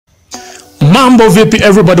Mambo VP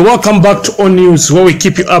everybody, welcome back to On News, where we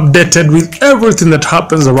keep you updated with everything that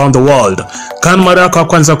happens around the world. Kama mara yako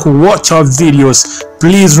kwanza watch our videos,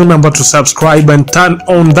 please remember to subscribe and turn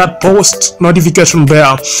on that post notification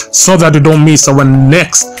bell so that you don't miss our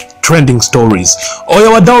next trending stories. Oya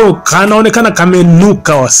wadau, kanaonekana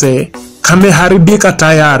kamenuka wase, kameharibika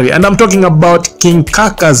tayari, and I'm talking about King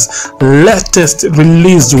Kaka's latest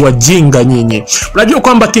release wajinga nyinyi. Unajua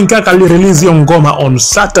kwamba King Kaka alirelease hiyo ngoma on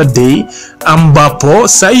Saturday, ambapo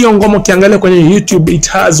saa hiyo ngoma ukiangalia kwenye YouTube it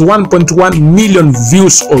has 1.1 million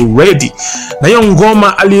views already. Na hiyo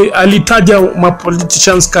ngoma alitaja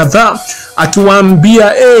politicians kadhaa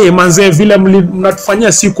akiwaambia manze vile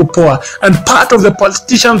mnatufanyia siku poa, and part of the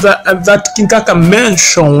politicians that King Kaka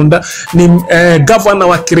mentioned ni governor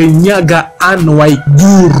wa KENYANS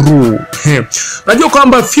Waiguru. Unajua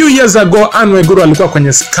kwamba few years ago Waiguru alikuwa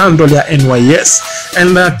kwenye scandal ya NYS,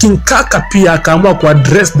 and King Kaka pia akaamua ku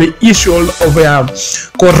address the issue of a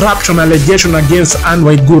corruption allegation against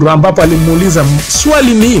Waiguru, ambapo alimuuliza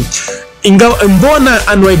swali ni mbona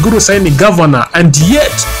Waiguru sasa ni governor and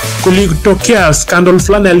yet kulitokea scandal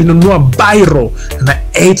fulani alinunua biro na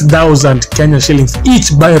 8,000 Kenya shillings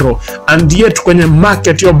each biro, and yet kwenye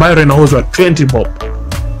market hiyo biro inauzwa 20 bob.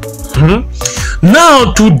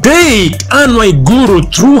 Now today Waiguru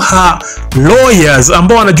through her lawyers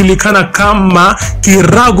ambao wanajulikana kama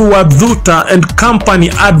Kiragu Wadhuta and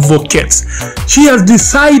company advocates, she has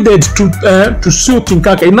decided to sue King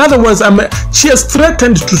Kaka. In other words, she has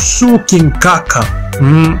threatened to sue King Kaka.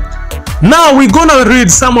 Now we're gonna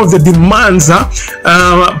read some of the demands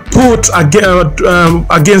put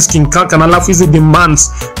against King Kaka, na alafu hizi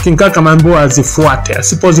demands King Kaka mambo azifuate.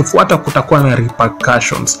 Asipozifuata kutakuwa na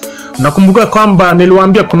repercussions. Nakumbuka kwamba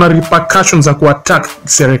niliwaambia kuna repercussions za kuattack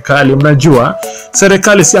serikali. Mnajua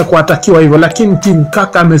serikali si ya kuatakiwa hivyo, lakini King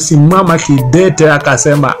Kaka amesimama kidete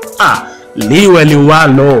akasema liwe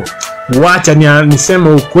liwalo, wacha niseme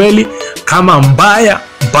ukweli, kama mbaya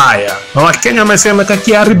baya. Na Wakenya wamesema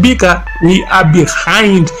kakiharibika, we are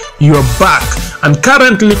behind your back. And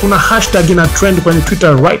currently kuna hashtag ina trend kwenye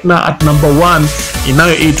Twitter right now at #1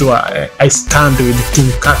 inayoitwa I stand with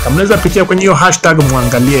King Kaka. Mnaweza pitia kwenye hiyo hashtag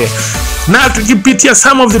muangalie. Na tukipitia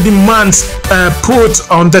some of the demands put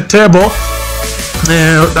on the table,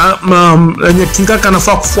 King Kaka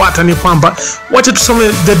anafaa kufuata ni kwamba, wacha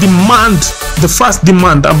tusome the first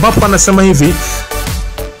demand, ambapo anasema hivi: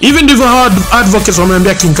 even if our advocates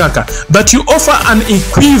wameambia King Kaka that you offer an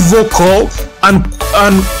equivocal,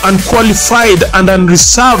 unqualified and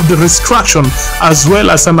unreserved restruction as well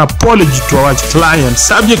as an apology to our client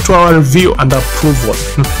subject to our review and approval.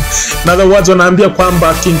 In other words, wanaambia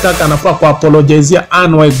kwamba King Kaka anafaa kuapologizea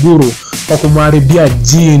Waiguru kwa kumharibia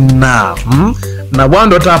jina. Na wao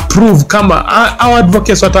wata approve, kama our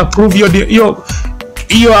advocates wata approve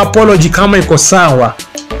hiyo apology kama iko sawa.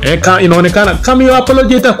 Inaonekana kama hiyo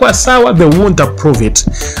apology itakuwa sawa, they won't approve it.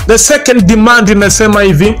 The second demand inasema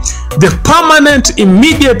hivi: the permanent,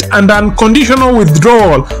 immediate and unconditional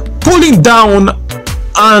withdrawal, pulling down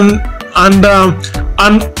and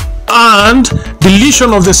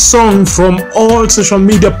deletion of the song from all social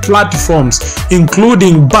media platforms,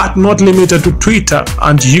 including but not limited to Twitter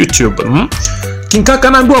and YouTube. King Kaka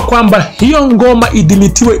anaambiwa kwamba hiyo ngoma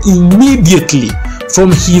ideletiwe immediately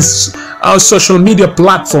from his social media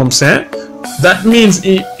platforms. That means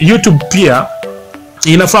YouTube pia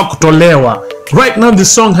inafaa kutolewa. Right now the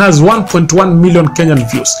song has 1.1 million Kenyan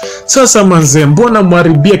views. Sasa manze, mbona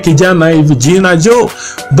mwaribia kijana hivi jina jo?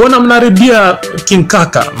 Mbona mnaribia King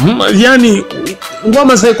Kaka? Yani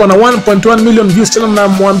ngoma sasa iko na 1.1 million views, tena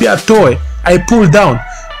mnamwambia atoe, I pull down.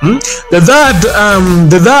 The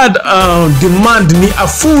third demand ni a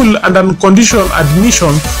full and unconditional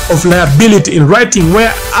admission of liability in writing,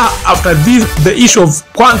 where after the issue of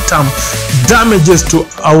quantum damages to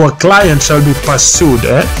our client shall be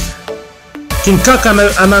pursued. King Kaka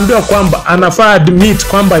anaambiwa kwamba anafaa admit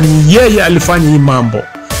kwamba ni yeye alifanya hii mambo.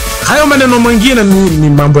 Hayo maneno mengine ni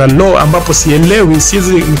mambo ya law ambapo sielewi,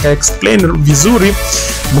 siwezi nika explain vizuri.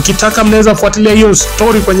 Mkitaka mnaweza fuatilia hiyo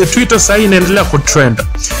story kwenye Twitter, sasa inaendelea kutrend.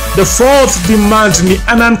 The fourth demand ni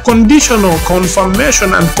an unconditional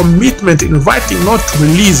confirmation and commitment in writing not to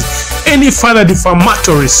release any further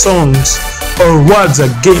defamatory songs or words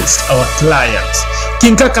against our clients.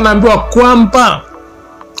 King Kaka anaambiwa kwamba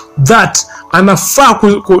that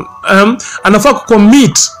anafaa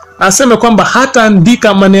kucommit, aseme kwamba hata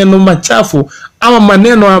andika maneno machafu ama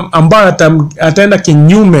maneno ambayo ataenda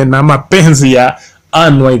kinyume na mapenzi ya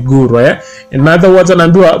Anne Waiguru. In other words,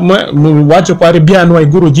 anaambiwa wache kuharibia Anne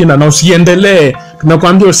Waiguru jina na usiendelee.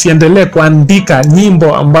 Tunakuambia usiendelee kuandika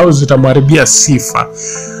nyimbo ambazo zitamharibia sifa.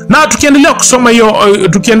 Na tukiendelea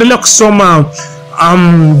kusoma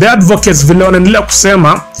the advocates vile wanaendelea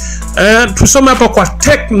kusema, tusome hapa kwa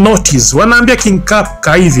take notice. Wanaambia King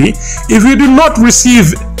Kaka hivi, if you do not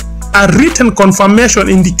receive a written confirmation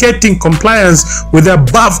indicating compliance with the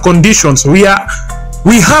above conditions, we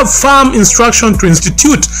have firm instruction to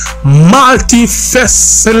institute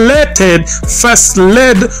multi-faceted,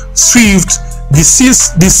 first-led, swift,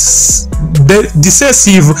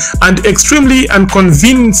 decisive and extremely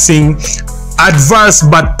unconvincing adverse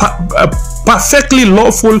but perfectly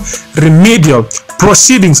lawful remedial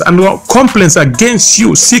proceedings and complaints against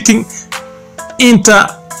you seeking inter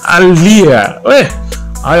alia.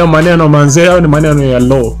 Hayo maneno manze, hayo ni maneno ya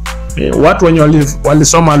law. Watu wenye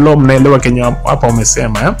walisoma law mnaelewa Kenya hapa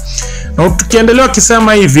umesema. Na tukiendelea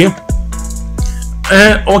kisema hivi,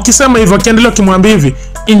 wakiendelea kimwambia hivi,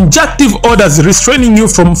 injunctive orders restraining you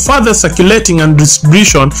from further circulating and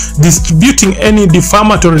distributing any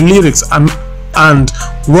defamatory lyrics and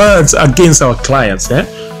words against our clients.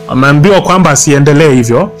 Ameambiwa kwamba asiendelee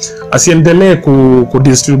hivyo, asiendelee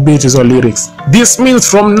kudistribute hizo lyrics. This means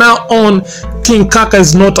from now on King Kaka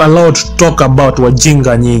is not allowed to talk about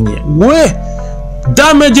wajinga nyinyi.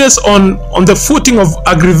 Damages on the footing of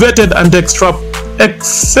aggravated and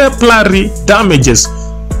exemplary damages,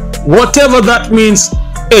 whatever that means.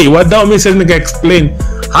 Wadau mimi sasa nika explain.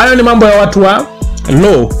 Hayo ni mambo ya watu wa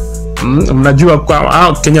law. Mnajua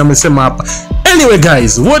kwa Kenya amesema hapa. Anyway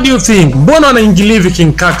guys, what do you think? Mbona wanaingilia hivi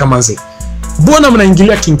King Kaka manzi? Mbona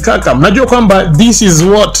mnaingilia King Kaka? Mnajua kwamba this is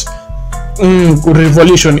what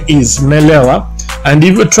revolution is, mnaelewa? And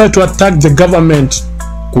if you try to attack the government,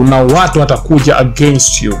 kuna watu watakuja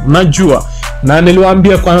against you. Mnajua? Na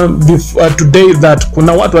niliwaambia kwa today that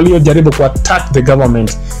kuna watu waliojaribu ku attack the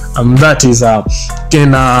government, that is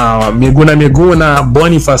kena Miguna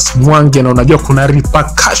Boniface Mwangi, na unajua kuna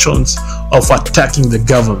repercussions of attacking the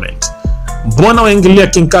government. Mbona waingilia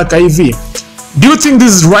King Kaka hivi? Do you think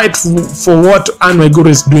this is right for what Anne Waiguru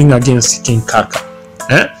is doing against King Kaka?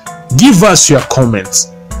 Give us your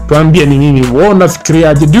comments. Tuambie ni nini wewe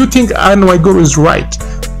unafikiriaje? Do you think Anne Waiguru is right?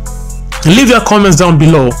 Leave your comments down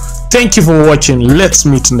below. Thank you for watching. Let's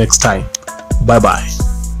meet next time. Bye bye.